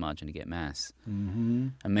squeeze margin to get mass.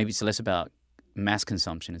 And maybe it's less about mass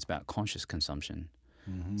consumption, it's about conscious consumption.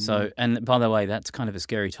 So, and by the way, that's kind of a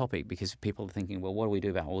scary topic because people are thinking, well, what do we do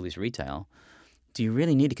about all this retail? Do you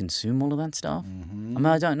really need to consume all of that stuff? I mean,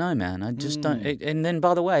 I don't know, man. I just don't. And then,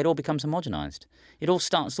 by the way, it all becomes homogenized. It all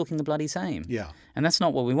starts looking the bloody same. Yeah. And that's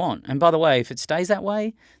not what we want. And by the way, if it stays that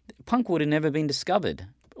way, punk would have never been discovered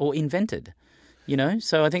or invented.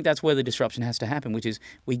 So I think that's where the disruption has to happen, which is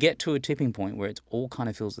we get to a tipping point where it all kind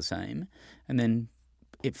of feels the same, and then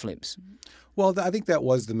it flips. Well, I think that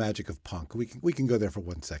was the magic of punk. We can go there for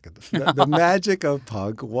 1 second. The magic of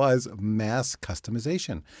punk was mass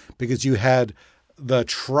customization because you had the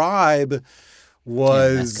tribe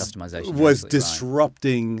was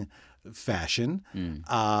disrupting fashion,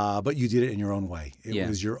 but you did it in your own way. It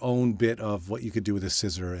was your own bit of what you could do with a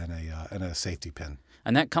scissor and a safety pin.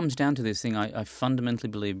 And that comes down to this thing. I fundamentally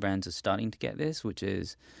believe brands are starting to get this, which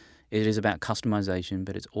is it is about customization,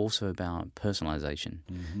 but it's also about personalization.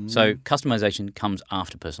 So customization comes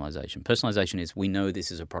after personalization. Personalization is we know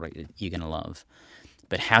this is a product that you're going to love,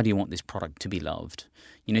 but how do you want this product to be loved?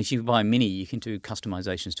 If you buy a Mini, you can do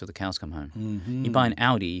customizations till the cows come home. You buy an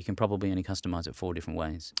Audi, you can probably only customize it 4 different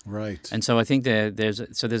ways. Right. And so I think there's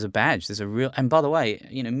a badge. There's a real. And by the way,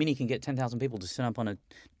 Mini can get 10,000 people to sign up on a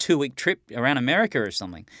 2-week trip around America or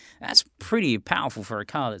something. That's pretty powerful for a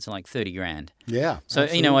car that's like $30,000. Yeah. So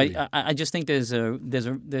absolutely. I just think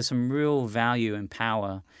there's some real value and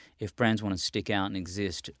power if brands want to stick out and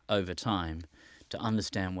exist over time, to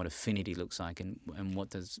understand what affinity looks like and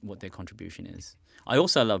what their contribution is. I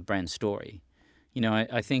also love brand story.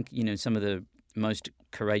 I think some of the most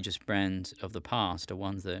courageous brands of the past are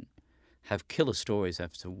ones that have killer stories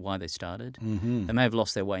as to why they started. Mm-hmm. They may have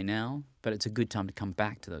lost their way now, but it's a good time to come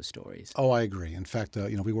back to those stories. Oh, I agree. In fact,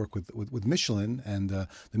 we work with Michelin and the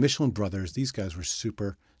Michelin brothers. These guys were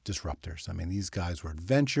super disruptors. I mean, these guys were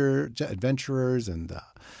adventurers and,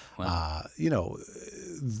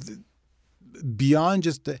 beyond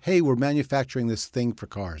just hey, we're manufacturing this thing for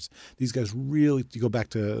cars. These guys really, you go back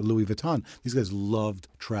to Louis Vuitton, these guys loved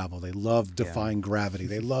travel. They loved defying gravity.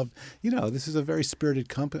 They loved, this is a very spirited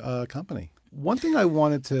company. One thing I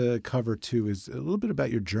wanted to cover too is a little bit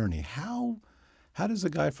about your journey. How does a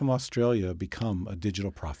guy from Australia become a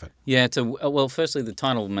digital prophet? Yeah, well, firstly, the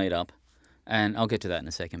title made up. And I'll get to that in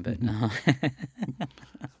a second, but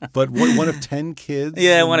But one of 10 kids?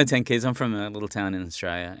 Yeah, one of 10 kids. I'm from a little town in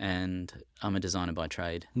Australia, and I'm a designer by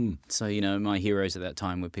trade. So, my heroes at that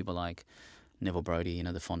time were people like Neville Brody,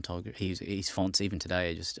 the fontographer. His fonts, even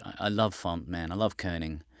today, I love font, man. I love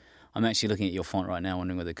kerning. I'm actually looking at your font right now,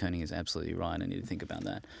 wondering whether kerning is absolutely right. I need to think about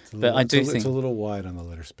that. But I do think it's a little wide on the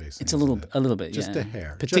letter spacing. It's a little bit, just a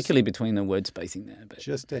hair, particularly between the word spacing there. But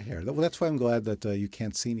just a hair. Well, that's why I'm glad that you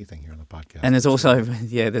can't see anything here on the podcast. And there's also,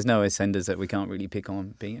 there's no ascenders that we can't really pick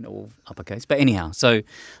on, being in all uppercase. But anyhow, so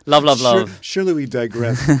love. Surely we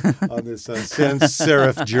digress on this sans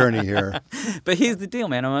serif journey here. But here's the deal,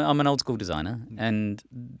 man. I'm an old school designer, and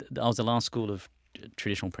I was the last school of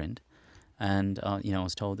traditional print. And, I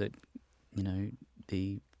was told that,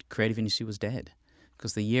 the creative industry was dead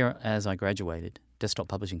because the year as I graduated, desktop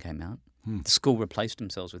publishing came out. The school replaced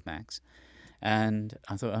themselves with Macs. And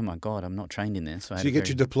I thought, oh, my God, I'm not trained in this. So you get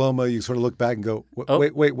your diploma, you sort of look back and go,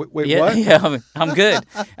 wait, yeah, what? Yeah, I'm good.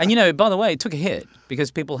 And, by the way, it took a hit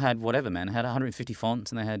because people had whatever, man. Had 150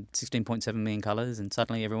 fonts and they had 16.7 million colors, and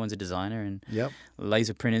suddenly everyone's a designer, and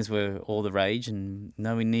laser printers were all the rage, and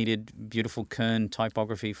no one needed beautiful Kern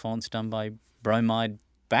typography fonts done by Bromide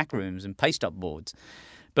backrooms and paste-up boards.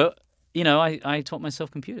 But I taught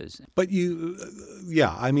myself computers. But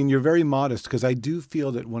you're very modest, because I do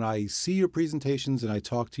feel that when I see your presentations and I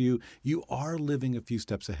talk to you, you are living a few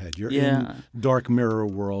steps ahead. You're in dark mirror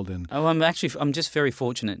world. And I'm just very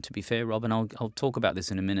fortunate, to be fair, Rob, and I'll talk about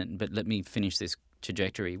this in a minute, but let me finish this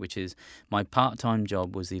trajectory, which is my part-time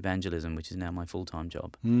job was the evangelism, which is now my full-time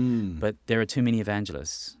job. But there are too many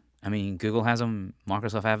evangelists. I mean, Google has them,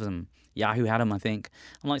 Microsoft has them, Yahoo had them, I think.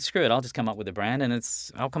 I'm like, screw it, I'll just come up with a brand, and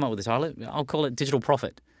I'll come up with a title. I'll call it Digital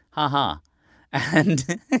Prophet. Ha ha. And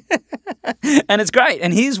and it's great.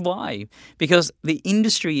 And here's why. Because the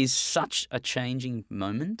industry is such a changing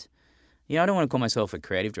moment. I don't want to call myself a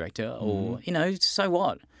creative director or, so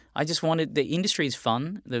what? I just wanted, the industry is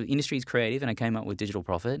fun, the industry is creative, and I came up with Digital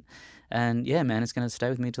Prophet. And yeah, man, it's going to stay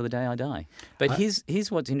with me till the day I die. But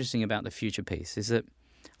here's what's interesting about the future piece is that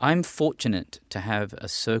I'm fortunate to have a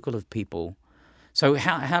circle of people. So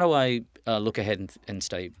how do I look ahead and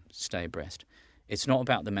stay abreast? It's not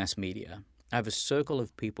about the mass media. I have a circle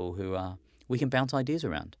of people who we can bounce ideas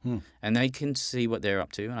around, and they can see what they're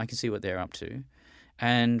up to, and I can see what they're up to,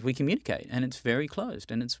 and we communicate, and it's very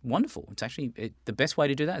closed, and it's wonderful. It's actually the best way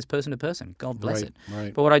to do that is person to person. God bless it.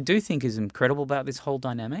 Right. But what I do think is incredible about this whole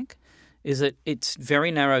dynamic is that it's very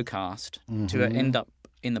narrow cast to end up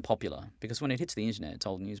in the popular, because when it hits the internet, it's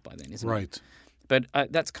old news by then, isn't it? Right. But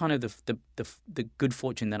that's kind of the good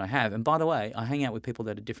fortune that I have. And by the way, I hang out with people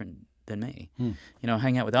that are different than me. I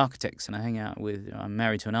hang out with architects, and I'm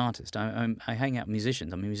married to an artist. I hang out with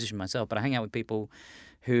musicians. I'm a musician myself, but I hang out with people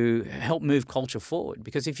who help move culture forward.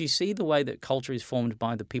 Because if you see the way that culture is formed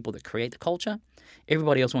by the people that create the culture,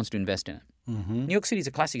 everybody else wants to invest in it. New York City is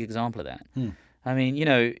a classic example of that. I mean,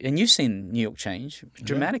 and you've seen New York change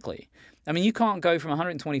dramatically. I mean, you can't go from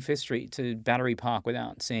 125th Street to Battery Park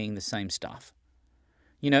without seeing the same stuff.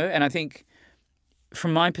 And I think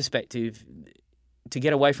from my perspective, to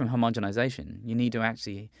get away from homogenization, you need to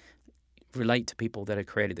actually relate to people that have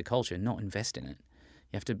created the culture, not invest in it.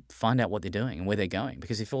 You have to find out what they're doing and where they're going.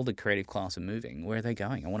 Because if all the creative class are moving, where are they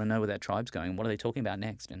going? I want to know where that tribe's going. What are they talking about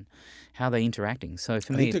next? And how are they interacting? So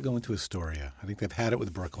for me, I think they're going to Astoria. I think they've had it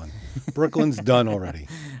with Brooklyn. Brooklyn's done already.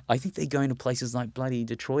 I think they're going to places like bloody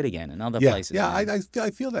Detroit again and other places. Yeah, I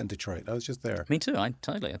feel that in Detroit. I was just there. Me too. I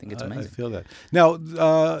think it's amazing. I feel that. Now,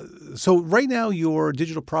 so right now you're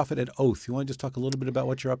Digital Prophet at Oath. You want to just talk a little bit about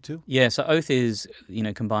what you're up to? Yeah, so Oath is,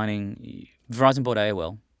 combining Verizon bought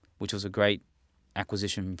AOL, which was a great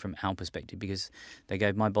acquisition from our perspective, because they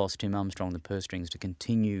gave my boss, Tim Armstrong, the purse strings to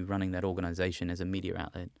continue running that organization as a media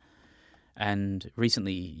outlet. And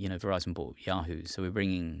recently, Verizon bought Yahoo. So we're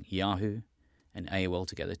bringing Yahoo and AOL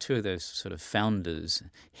together, two of those sort of founders,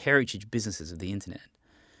 heritage businesses of the internet,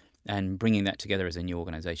 and bringing that together as a new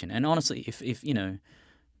organization. And honestly, if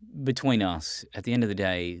between us, at the end of the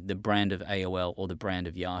day, the brand of AOL or the brand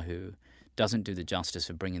of Yahoo doesn't do the justice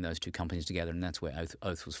of bringing those two companies together, and that's where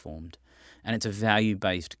Oath was formed. And it's a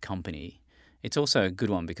value-based company. It's also a good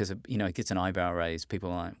one because, you know, it gets an eyebrow raise. People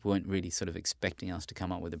weren't really sort of expecting us to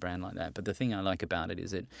come up with a brand like that. But the thing I like about it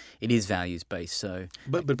is that it is values-based. So,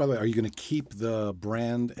 But by the way, are you going to keep the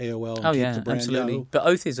brand AOL? And oh, keep yeah, the brand absolutely. Yahoo? But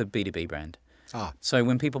Oath is a B2B brand. Ah, So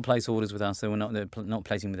when people place orders with us, they're not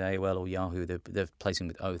placing with AOL or Yahoo. They're placing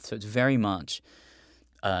with Oath. So it's very much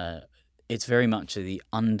the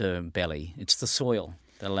underbelly. It's the soil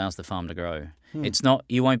that allows the farm to grow. It's not.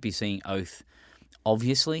 You won't be seeing Oath,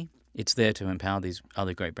 obviously. It's there to empower these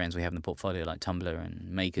other great brands we have in the portfolio, like Tumblr and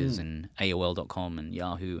Makers and AOL.com and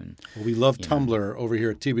Yahoo. And well, we love Tumblr over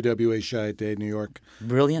here at TBWA Chiat Day, New York.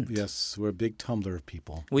 Brilliant. Yes, we're big Tumblr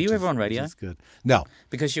people. Were you ever on radio? That's good. No,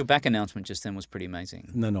 Because your back announcement just then was pretty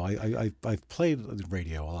amazing. no. I've played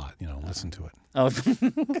radio a lot. You know, listen to it. Oh,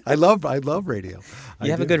 I love radio.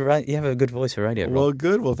 you have a good voice for radio, Rob. Well,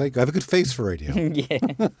 good. Well, thank you. I have a good face for radio. Yeah.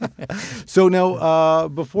 So now,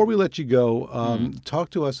 before we let you go, talk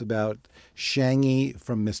to us about Shangy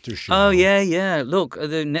from Mr. Show. Oh, yeah. Look,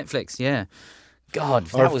 the Netflix, yeah. God,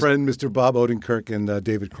 that Our was... friend Mr. Bob Odenkirk and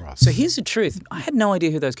David Cross. So here's the truth. I had no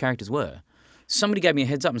idea who those characters were. Somebody gave me a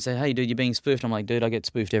heads up and said, hey, dude, you're being spoofed. I'm like, dude, I get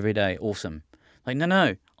spoofed every day. Awesome. Like,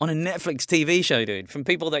 no. On a Netflix TV show, dude. From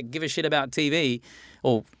people that give a shit about TV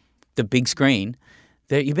or the big screen,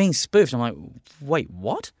 you're being spoofed. I'm like, wait,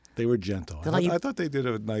 what? They were gentle. I thought they did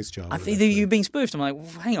a nice job. I think you're being spoofed. I'm like,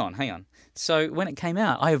 hang on. So when it came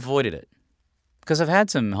out, I avoided it because I've had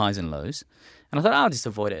some highs and lows. And I thought, I'll just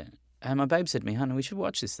avoid it. And my babe said to me, honey, we should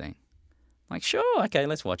watch this thing. I'm like, sure, okay,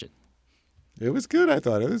 let's watch it. It was good, I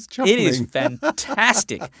thought. It was chuckling. It is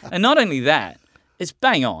fantastic. And not only that, it's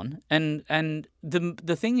bang on. And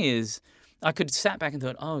the thing is, I could sat back and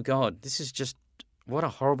thought, oh, God, this is just what a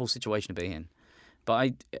horrible situation to be in.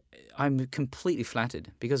 But I'm completely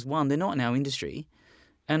flattered because, one, they're not in our industry.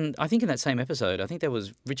 And I think in that same episode, I think there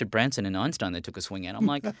was Richard Branson and Einstein they took a swing at. I'm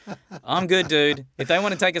like, I'm good, dude. If they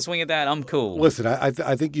want to take a swing at that, I'm cool. Listen,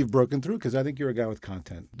 I think you've broken through because I think you're a guy with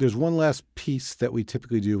content. There's one last piece that we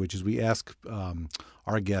typically do, which is we ask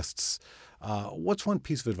our guests, what's one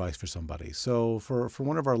piece of advice for somebody? So for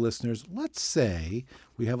one of our listeners, let's say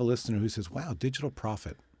we have a listener who says, wow, digital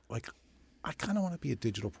prophet. Like, I kind of want to be a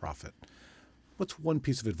digital prophet. What's one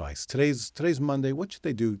piece of advice? Today's Monday. What should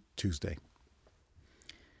they do Tuesday?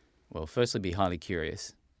 Well, firstly, be highly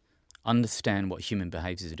curious. Understand what human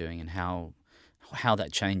behaviors are doing and how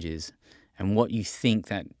that changes and what you think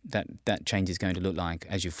that change is going to look like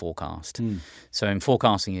as you forecast. So in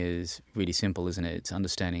forecasting is really simple, isn't it? It's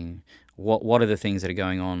understanding what are the things that are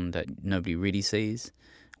going on that nobody really sees.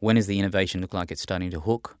 When does the innovation look like it's starting to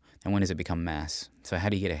hook? And when does it become mass? So how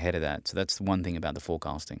do you get ahead of that? So that's the one thing about the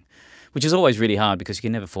forecasting, which is always really hard because you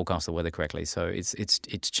can never forecast the weather correctly. So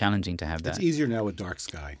it's challenging to have that. It's easier now with dark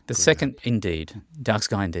sky. The second, dark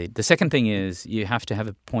sky indeed. The second thing is you have to have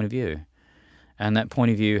a point of view, and that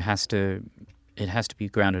point of view has to be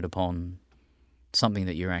grounded upon something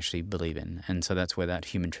that you actually believe in. And so that's where that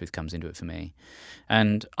human truth comes into it for me.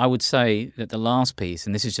 And I would say that the last piece,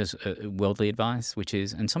 and this is just worldly advice, which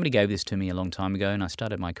is, and somebody gave this to me a long time ago and I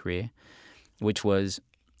started my career, which was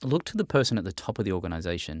look to the person at the top of the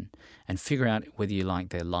organization and figure out whether you like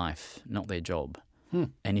their life, not their job.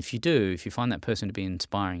 And if you do, if you find that person to be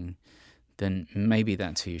inspiring, then maybe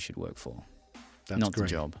that's who you should work for, not the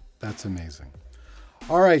job. That's amazing.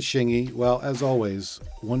 All right, Shingy. Well, as always,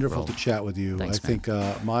 wonderful to chat with you. Thanks, I think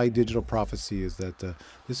my digital prophecy is that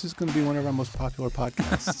this is going to be one of our most popular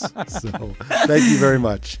podcasts. So thank you very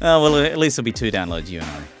much. Oh, well, at least there'll be 2 downloads, you and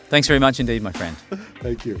I. Thanks very much indeed, my friend.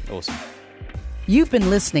 Thank you. Awesome. You've been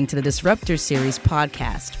listening to the Disruptor Series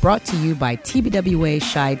podcast, brought to you by TBWA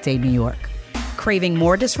Chiat Day, New York. Craving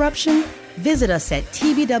more disruption? Visit us at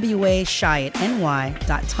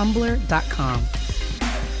tbwaschiatny.tumblr.com.